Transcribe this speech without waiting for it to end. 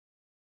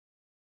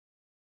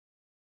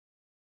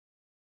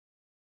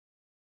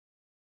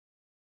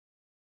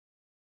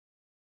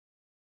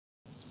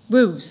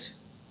Roofs,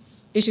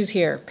 issues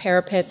here,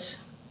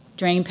 parapets,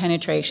 drain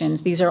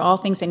penetrations. These are all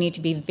things that need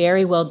to be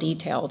very well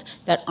detailed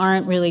that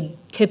aren't really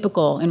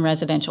typical in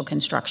residential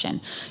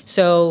construction.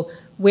 So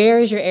where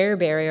is your air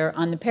barrier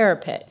on the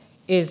parapet?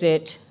 Is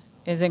it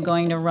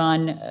going to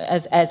run,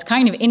 as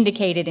kind of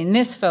indicated in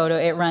this photo,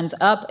 it runs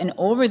up and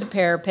over the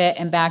parapet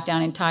and back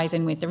down and ties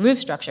in with the roof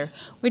structure,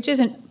 which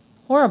isn't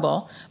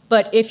horrible.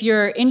 But if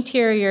your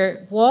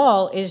interior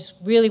wall is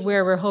really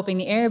where we're hoping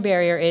the air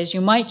barrier is,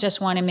 you might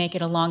just want to make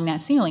it along that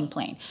ceiling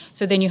plane.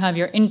 So then you have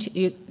your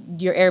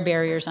air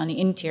barriers on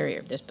the interior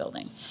of this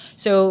building.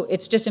 So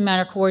it's just a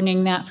matter of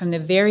coordinating that from the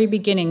very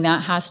beginning.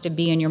 That has to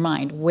be in your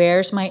mind.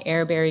 Where's my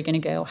air barrier going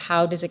to go?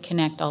 How does it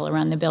connect all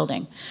around the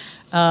building?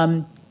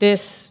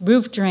 This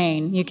roof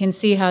drain, you can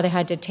see how they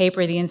had to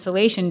taper the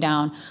insulation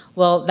down.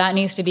 Well, that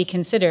needs to be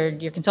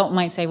considered. Your consultant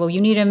might say, well,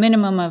 you need a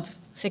minimum of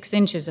 6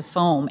 inches of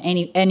foam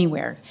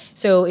anywhere.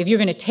 So if you're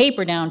going to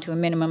taper down to a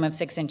minimum of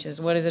 6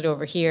 inches, what is it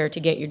over here to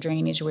get your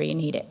drainage where you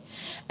need it?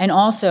 And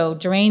also,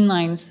 drain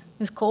lines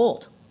is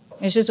cold.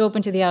 It's just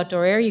open to the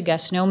outdoor air. You got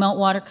snow melt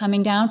water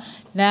coming down.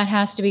 That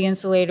has to be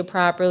insulated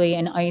properly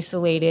and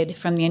isolated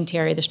from the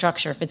interior of the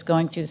structure if it's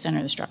going through the center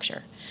of the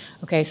structure.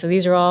 Okay, so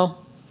these are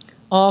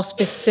all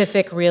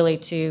specific really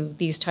to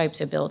these types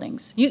of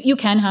buildings. You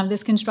can have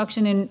this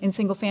construction in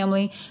single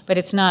family, but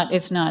it's not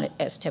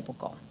as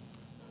typical.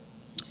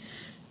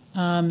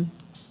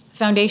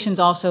 Foundations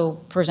also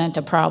present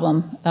a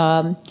problem.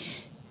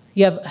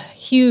 You have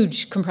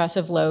huge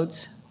compressive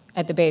loads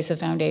at the base of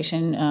the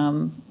foundation.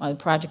 The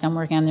project I'm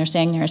working on, they're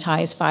saying they're as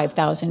high as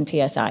 5,000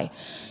 PSI.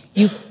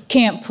 You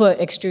can't put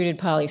extruded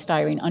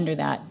polystyrene under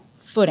that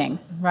footing,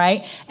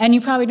 right? And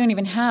you probably don't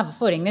even have a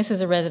footing. This is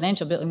a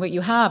residential building. What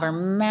you have are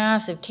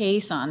massive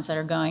caissons that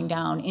are going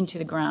down into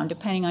the ground,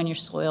 depending on your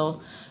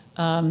soil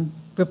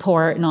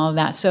report and all of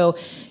that. So,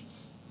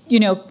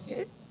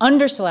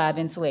 under slab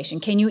insulation,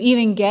 can you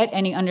even get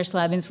any under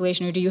slab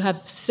insulation, or do you have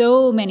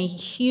so many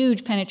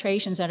huge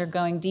penetrations that are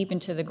going deep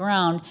into the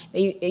ground that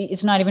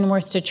it's not even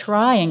worth to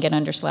try and get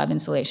under slab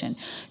insulation?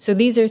 So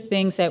these are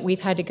things that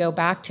we've had to go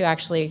back to,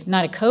 actually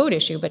not a code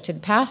issue, but to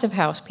the passive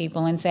house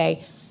people and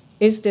say,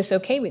 is this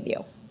okay with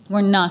you?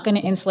 We're not going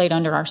to insulate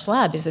under our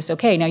slab. Is this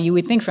okay? Now, you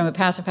would think from a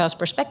passive house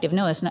perspective,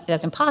 no,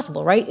 that's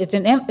impossible, right? It's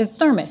a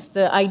thermos.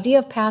 The idea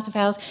of passive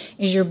house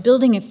is you're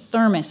building a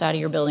thermos out of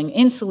your building,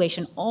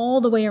 insulation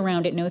all the way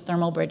around it, no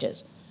thermal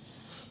bridges.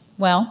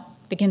 Well,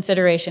 the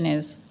consideration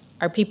is,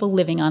 are people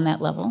living on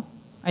that level?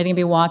 Are they going to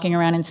be walking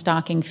around in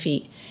stocking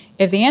feet?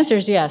 If the answer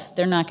is yes,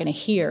 they're not going to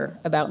hear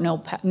about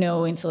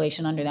no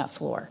insulation under that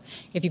floor.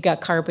 If you've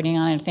got carpeting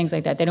on it and things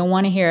like that, they don't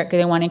want to hear it because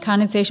they don't want any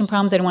condensation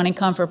problems, they don't want any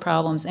comfort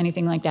problems,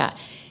 anything like that.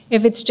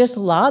 If it's just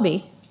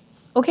lobby,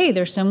 okay,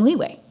 there's some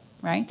leeway,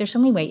 right? There's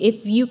some leeway.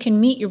 If you can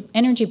meet your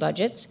energy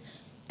budgets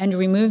and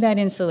remove that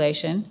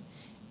insulation,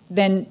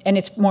 and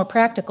it's more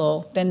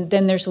practical, then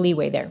there's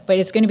leeway there. But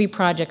it's going to be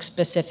project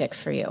specific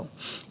for you.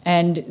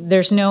 And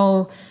there's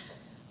no,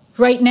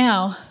 right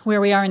now,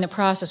 where we are in the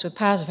process with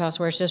Passive House,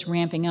 where it's just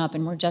ramping up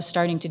and we're just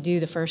starting to do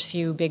the first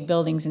few big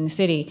buildings in the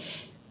city,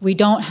 we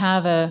don't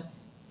have a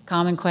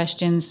common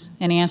questions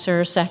and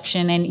answer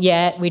section, and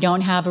yet we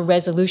don't have a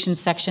resolution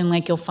section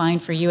like you'll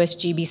find for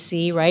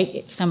USGBC, right?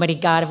 If somebody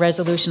got a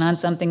resolution on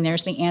something,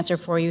 there's the answer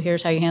for you,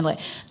 here's how you handle it.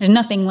 There's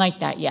nothing like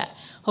that yet.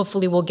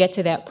 Hopefully we'll get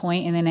to that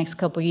point in the next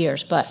couple of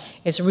years, but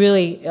it's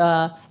really,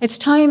 it's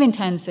time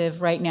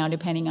intensive right now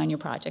depending on your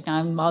project.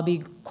 I'll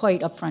be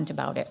quite upfront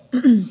about it.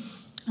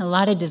 A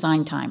lot of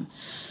design time.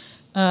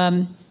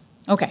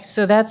 Okay,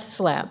 so that's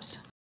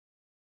slabs.